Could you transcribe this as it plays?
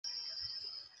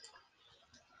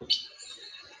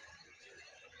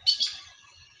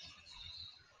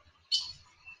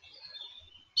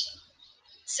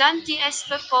Sunday's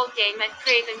football game at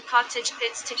Craven Cottage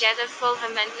pits together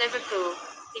Fulham and Liverpool,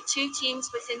 the two teams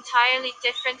with entirely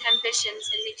different ambitions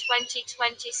in the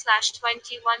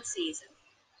 2020/21 season.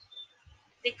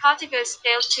 The Cottagers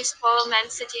failed to spoil Man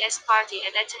City's party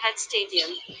at Etihad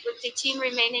Stadium, with the team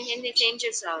remaining in the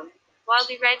danger zone, while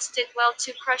the Reds did well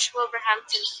to crush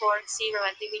Wolverhampton 4-0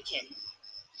 at the weekend.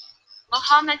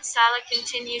 Mohamed Salah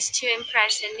continues to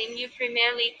impress in the new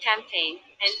Premier League campaign,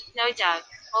 and, no doubt,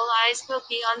 all eyes will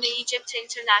be on the Egypt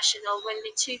international when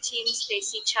the two teams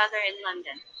face each other in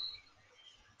London.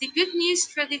 The good news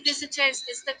for the visitors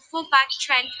is that fullback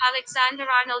Trent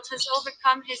Alexander-Arnold has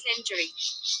overcome his injury.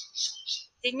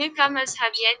 The newcomers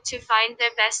have yet to find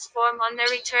their best form on their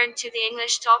return to the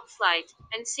English top flight,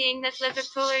 and seeing that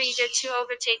Liverpool are eager to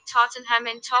overtake Tottenham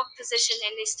in top position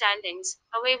in the standings,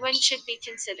 away win should be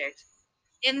considered.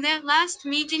 In their last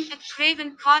meeting at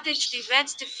Craven Cottage, the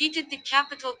Reds defeated the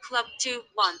Capital Club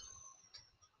 2-1.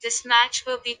 This match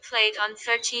will be played on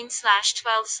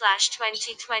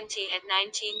 13/12/2020 at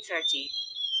 19:30.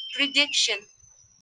 Prediction: